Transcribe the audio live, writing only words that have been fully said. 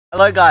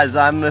Hello guys,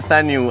 I'm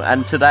Nathaniel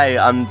and today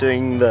I'm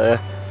doing the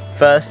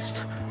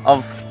first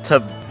of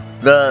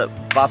the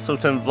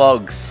Busselton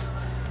vlogs.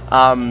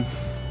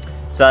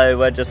 So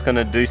we're just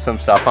gonna do some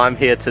stuff. I'm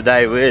here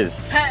today with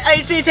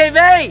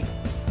HCTV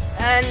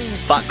and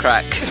Butt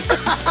Crack.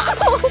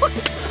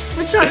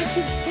 Which one?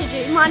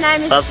 PG. My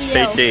name is That's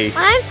Theo. PG.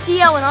 My name's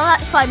Theo and I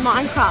like to play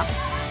Minecraft.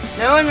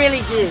 no one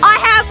really gives. I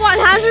have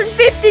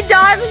 150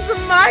 diamonds in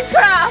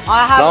Minecraft.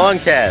 No one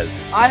cares.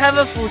 I have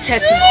a full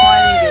chest of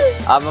iron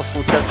goods. I have a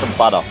full chest of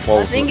butter. Well,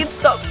 I think it's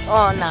stop.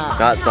 Oh no.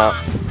 no, it's not.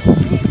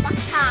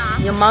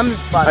 Your mum's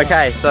butter.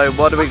 Okay, so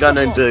what are we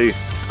gonna do?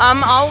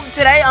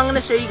 Today I'm gonna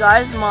show you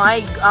guys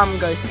my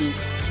ghosties and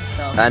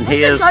stuff. And It's a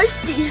here's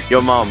ghosty.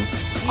 your mom.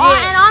 Oh,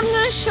 and I'm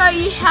going to show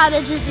you how to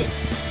do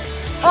this.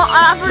 Oh,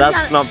 I've already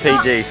That's done not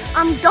it. PG. Oh,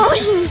 I'm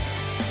going.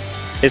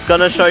 He's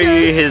gonna show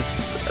you his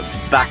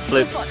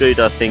backflip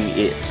scooter thing.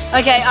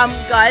 Okay,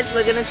 guys,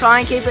 we're gonna try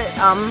and keep it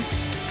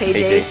PG.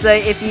 PG. So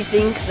if you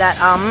think that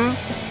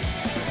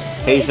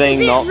He's being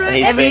bit not. rude.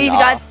 He's if being you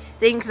guys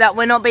think that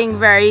we're not being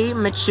very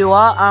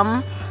mature,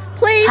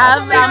 Please.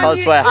 have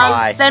Because we're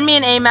high. send me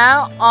an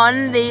email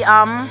on the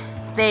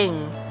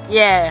thing.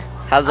 Yeah.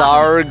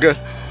 Hazard.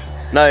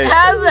 No.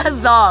 How's a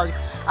zog?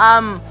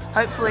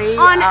 Hopefully,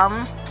 On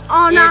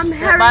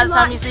if, by the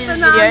time you see this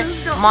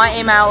video, my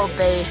email will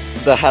be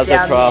The down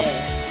there.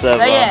 Hazardcraft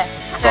server. So yeah.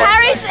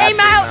 Harry's At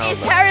email the is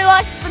number.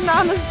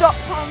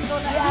 harrylikesbananas.com. At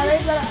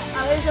least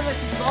I've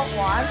actually got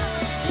one.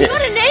 You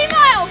got an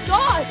email,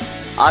 God.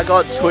 I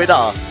got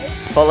Twitter.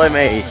 Follow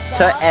me.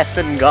 To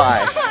effing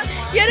guy.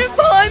 You didn't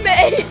follow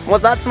me. Well,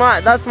 that's my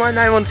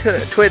name on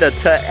Twitter.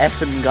 To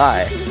effing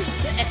guy.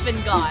 To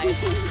effing guy. Are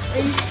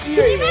you Can you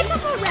serious? make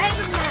up a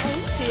random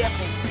name? To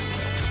effing.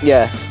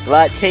 Yeah,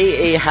 like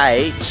TEH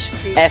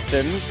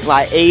effing,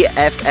 like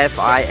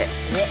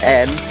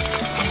EFFIN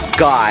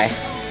guy.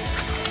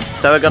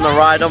 So we're gonna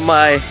ride on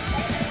my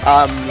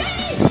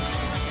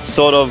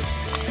sort of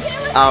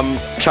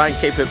try and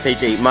keep it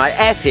PG. My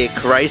epic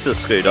racer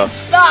scooter.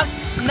 Sucks.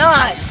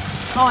 Not.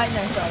 Oh wait,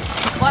 no, sorry.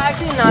 Well,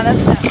 actually, no,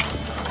 that's not.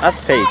 That's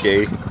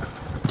PG.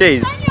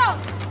 Jeez.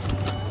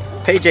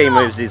 PG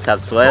movies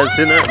have swears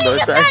in it, don't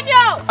they?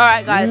 Nathaniel.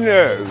 Alright, guys.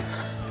 No.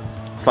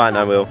 Fine,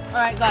 I will.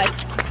 Alright, guys.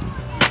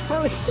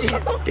 Holy shit.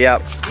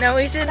 Yep. No,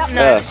 we should. No,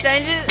 Yeah.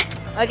 change it.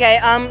 Okay,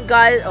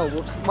 guys. Oh,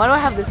 whoops. Why do I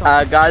have this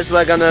on? Guys,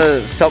 we're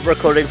gonna stop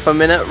recording for a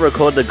minute,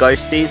 record the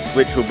ghosties,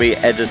 which will be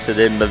edited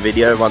in the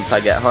video once I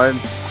get home.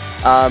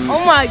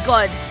 Oh my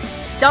god.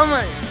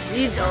 Dumbass.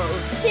 You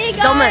don't. See you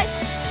guys.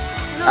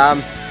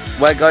 Dumbass.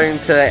 We're going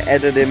to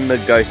edit in the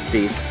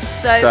ghosties.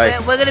 So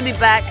we're gonna be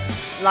back,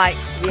 like,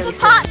 really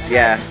soon. Part two.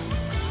 Yeah.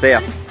 See ya.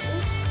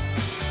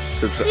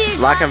 See you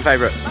Like and guys.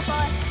 favorite.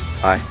 Bye-bye.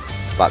 Bye.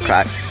 Butt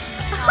crack.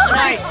 No,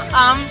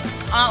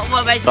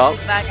 well, basically Stop.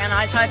 back, and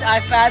I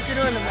failed to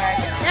do an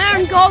American.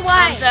 Aaron, go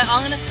away. So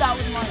I'm gonna start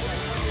with my.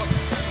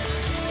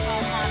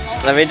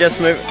 Let me just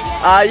move.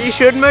 You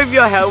should move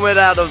your helmet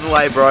out of the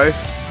way, bro.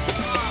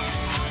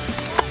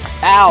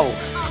 Ow.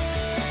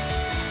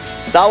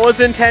 That was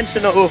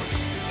intentional.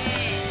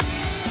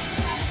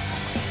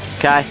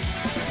 Okay.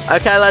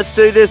 Okay, let's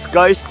do this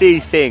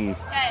ghosty thing.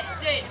 Hey,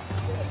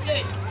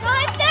 dude. No,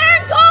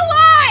 Aaron, go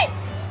away.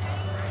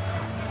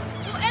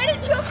 You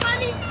edit your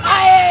funny.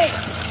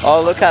 Oh,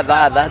 look at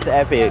that. That's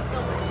epic.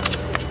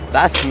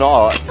 That's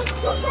not.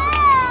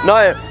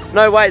 No,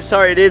 wait,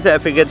 sorry, it is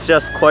epic. It's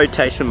just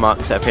quotation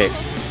marks epic.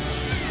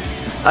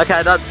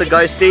 Okay, that's the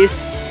ghosties.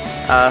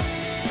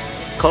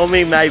 Call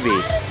me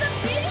maybe.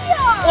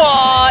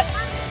 What?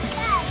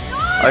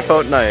 I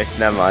thought no,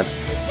 never mind.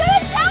 It's gonna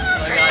tell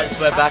him. So guys,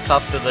 we're back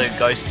after the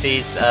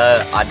ghosties.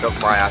 I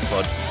dropped my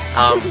iPod.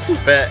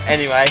 But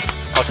anyway,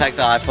 I'll take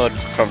the iPod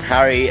from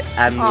Harry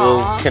and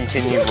we'll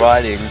continue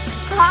riding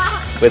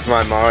with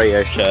my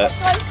Mario shirt.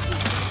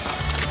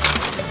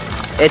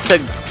 It's a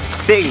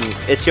thing.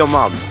 It's your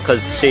mum,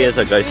 because she is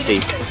a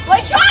ghostie.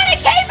 We're trying to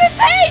keep it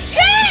PG.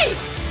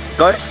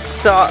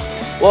 Ghosts are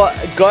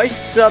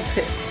ghosts are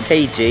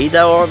PG.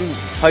 They're on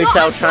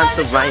Hotel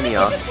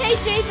Transylvania. We're trying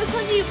to keep it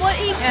PG because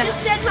he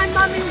just said my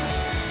mum is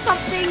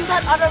something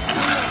that I don't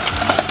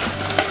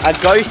know. A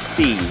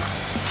ghostie,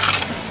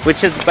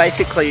 which is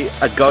basically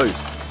a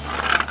ghost,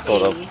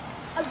 sort of. A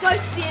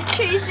ghosty, a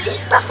cheesy.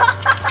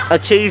 A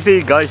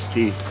cheesy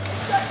ghostie.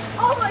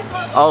 Oh my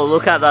god. Oh,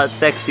 look at that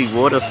sexy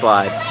water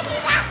slide.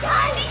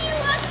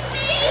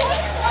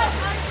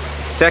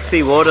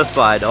 Sexy water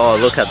slide. Oh,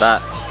 look at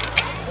that.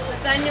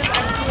 Daniel's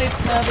actually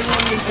curving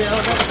on the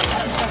build.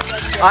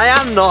 I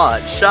am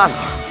not. Shut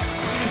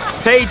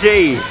up.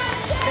 PG. No,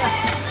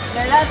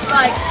 that's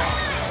like.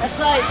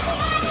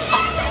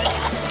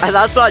 And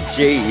that's like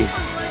G.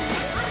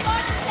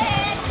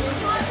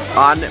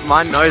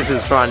 My nose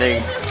is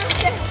running.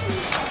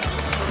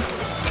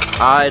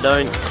 I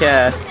don't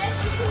care.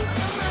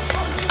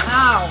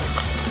 Ow.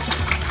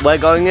 We're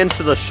going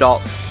into the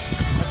shop.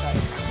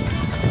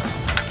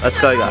 Let's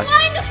go, guys.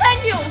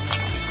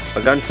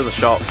 We're going to the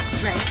shop.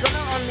 No, it's got it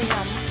on the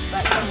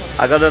back camera.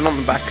 I got it on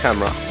the back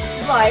camera.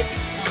 It's like.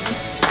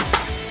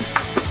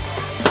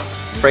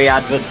 Free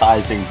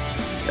advertising.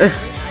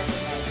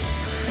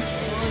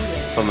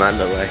 for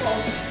Mandalay.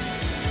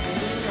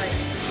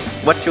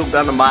 What you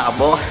gonna buy,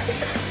 boy?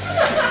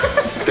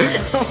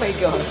 Oh my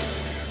god.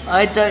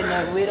 I don't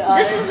know.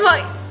 This is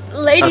what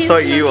ladies That's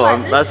what look you like.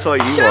 want. That's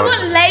what you Show want.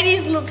 what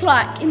ladies look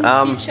like in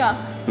the future.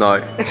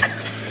 No.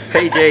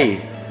 PG.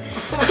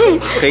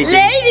 PG.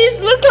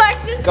 Ladies look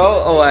like this.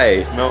 Go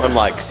away. No one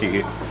likes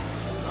you.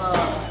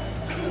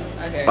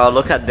 Okay. Oh,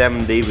 look at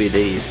them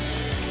DVDs.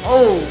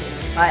 Oh.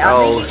 I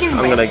think you can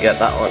I'm gonna get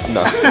that one.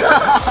 No.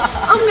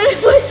 I'm gonna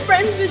post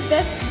friends with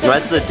Beth.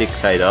 Where's the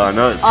dictator? I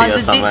know it's here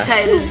the somewhere.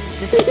 dictator's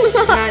just no,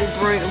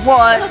 Bruno.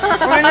 What?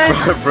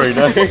 Bruno's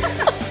Bruno.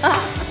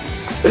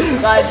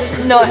 guys, this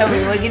is not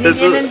helping. We're gonna This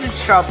get is- into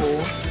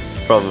trouble.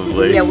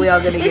 Probably. Yeah, we are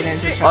gonna get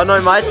into Oh trouble.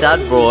 no, my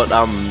dad brought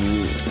the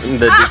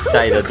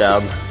dictator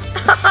down.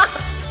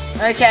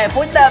 Okay,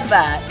 put that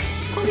back.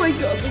 Oh my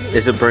god.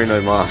 It's a Bruno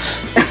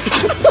Mars.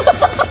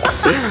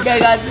 Okay,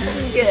 guys, let's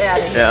just get out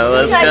of here. Yeah,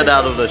 let's get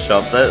out of the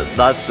shop.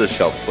 That's the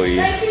shop for you.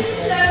 Thank you for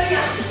serving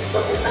us.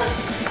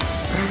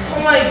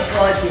 Oh my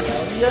god,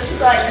 Dale, you're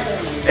so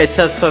excited. It's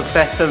a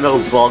professional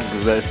vlog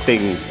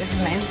thing. It's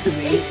meant to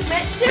be.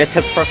 It's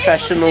a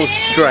professional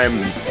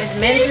stream. It's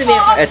meant to be.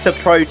 It's a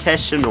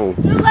professional.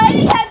 The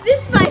lady had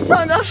this face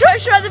on. I'll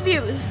show the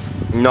viewers.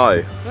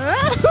 No,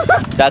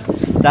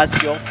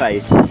 that's your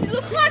face. It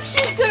looked like she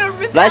was gonna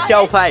rip Bless out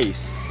your it.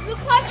 face. It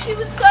looked like she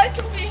was so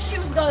confused she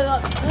was going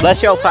like.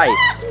 Bless your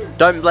face.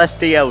 Don't bless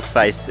DL's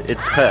face.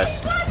 It's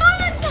cursed. No, my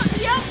name's not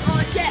DL.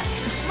 Oh, yeah.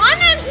 My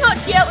name's not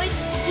DL,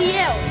 it's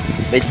DL.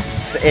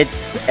 It's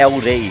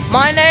LD.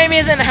 My name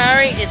isn't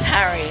Harry, it's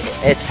Harry.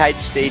 It's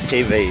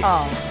HDTV.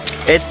 Oh,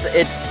 It's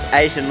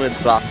Asian with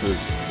glasses.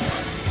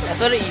 that's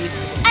what it used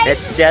to be.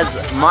 It's Jez.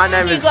 My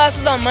name New is.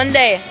 glasses on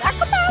Monday. Like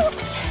a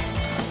mouse.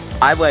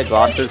 I wear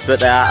glasses, but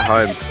they're at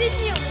home. The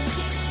Sydney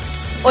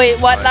Olympics. Wait,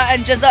 what?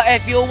 And just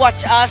if you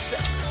watch us,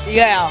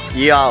 yeah.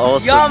 You are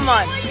awesome. Yeah,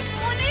 man. Were you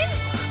born in?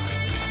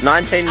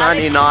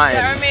 1999. Alex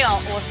and Jeremy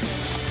are awesome.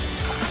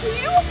 So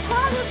you were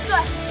part of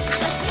the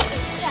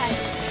state.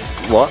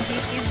 What?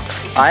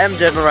 I am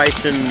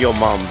generation your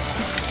mum.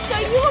 So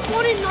you were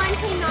born in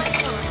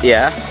 1999.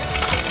 Yeah.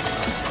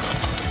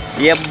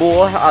 Yeah,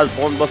 boy. I was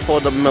born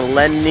before the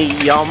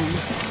millennium. Your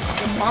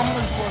mum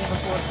was born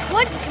before.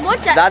 What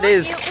day? That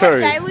is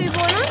true. What day were you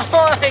born on?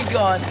 Oh my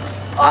god.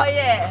 Oh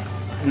yeah.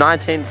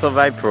 19th of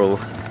April.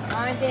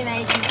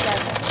 1987.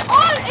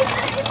 Oh, it's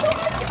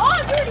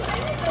already been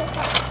your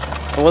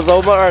birthday. It was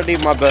already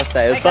my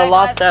birthday. It was Okay, the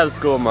last guys. day of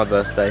school on my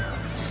birthday.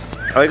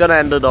 Are we gonna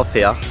end it off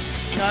here?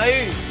 No.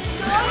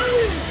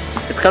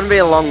 It's gonna be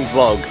a long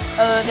vlog.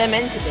 They're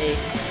meant to be.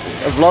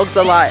 The vlogs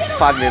are like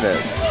 5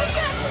 minutes.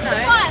 No.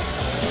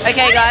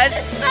 Okay, guys.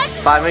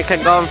 Fine, we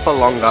can go on for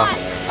longer.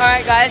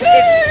 Alright, guys.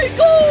 If,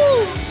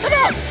 Shut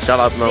up. Shut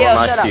up, no Yeah,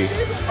 one shut likes up. you.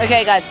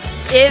 okay, guys.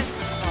 If.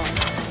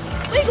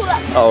 Legal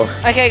that. Oh,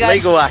 Okay, guys.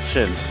 legal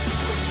action.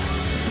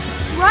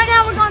 Right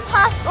now we're going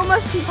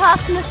almost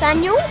past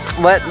Nathaniel's.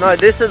 Wait, no,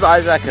 this is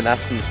Isaac and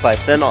Aston's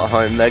place. They're not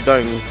home. They're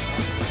going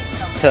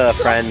to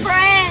friends.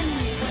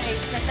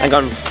 They're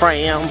going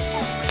friends.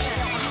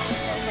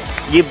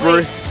 You bro.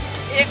 Wait.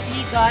 If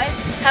you guys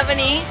have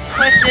any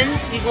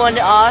questions you want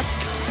to ask,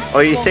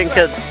 Or you think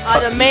it's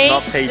either me,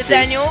 not PG?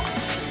 Nathaniel,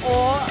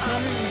 or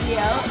DL,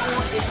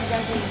 or if you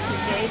don't think it's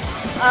PG,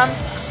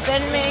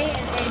 send me an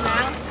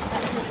email at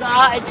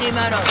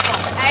hazza@gmail.com.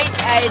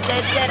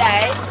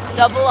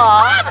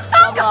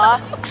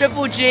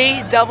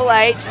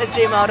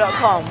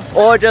 HAZZA@GGGH@gmail.com.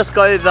 Or just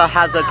go to the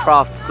Hazard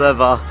Craft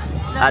server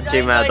at Don't go to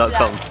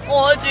gmail.com. that.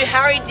 Or do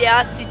Harry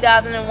Douse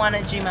 2001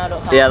 at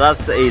gmail.com. Yeah,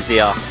 that's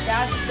easier.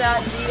 That's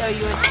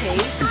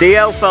DOUST.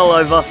 DL fell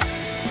over.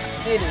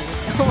 Did it?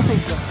 Oh my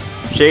god.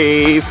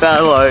 She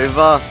fell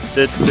over.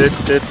 Du, du,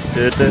 du,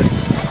 du, du.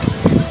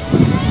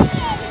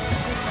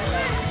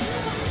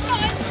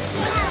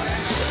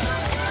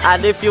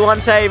 And if you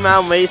want to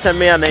email me, send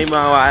me an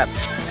email at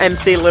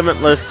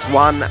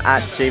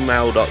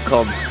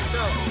mclimitless1@gmail.com.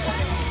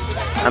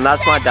 And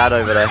that's my dad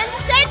over there. And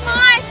send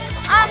my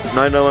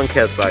No one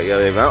cares about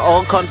your email.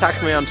 Or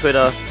contact me on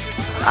Twitter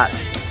at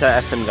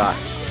 @TFNGuy.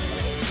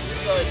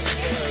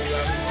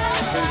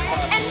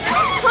 and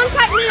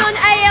contact me on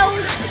AL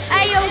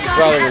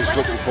Brother Garden. was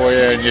looking for you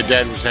and your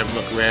dad was having a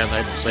look around, they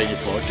hadn't seen you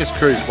for it. Just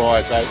cruise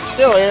by, so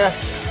still here.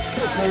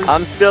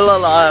 I'm still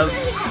alive.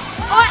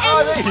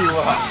 Oh, There you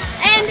are.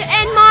 and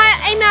my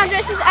email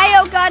address is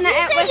algardner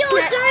at said you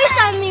would do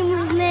something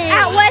with me.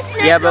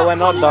 westnet. Yeah, but we're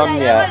not done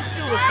yet.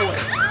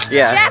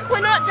 Yeah, Jack,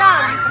 we're not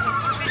done.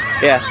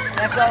 yeah.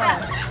 Let's go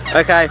on.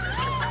 Okay.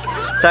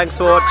 Thanks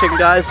for watching,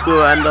 guys.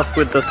 We'll end off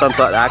with the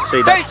sunset.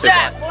 Actually, that's Peace it.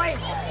 out, boys.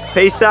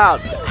 Peace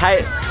out.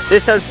 Hey,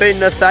 this has been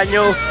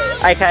Nathaniel,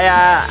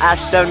 aka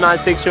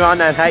Ash7961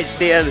 and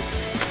HDTV,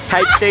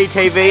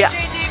 HGTV,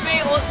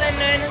 also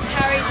known as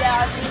Harry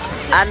Douse.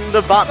 and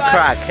the butt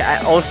crack,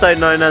 also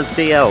known as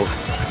DL.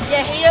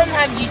 Yeah, he doesn't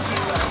have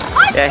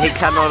YouTube. Yeah, he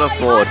cannot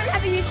afford. I don't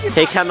have a YouTube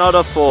He cannot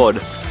afford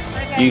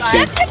Okay, You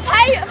YouTube. have to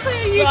pay for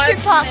your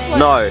YouTube password.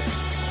 No,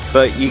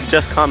 but you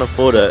just can't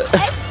afford it. If you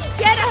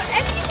get a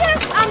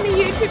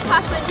YouTube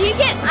password, do you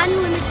get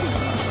unlimited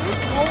YouTube?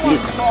 Oh my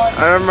god.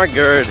 Oh my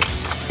god.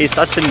 He's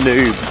such a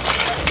noob.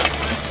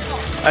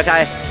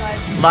 Okay,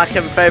 like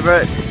and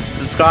favorite,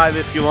 subscribe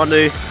if you want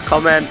to,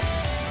 comment,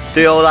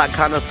 do all that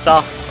kind of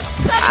stuff.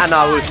 And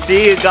I will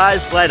see you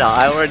guys later.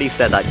 I already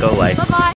said that, go away. Bye-bye.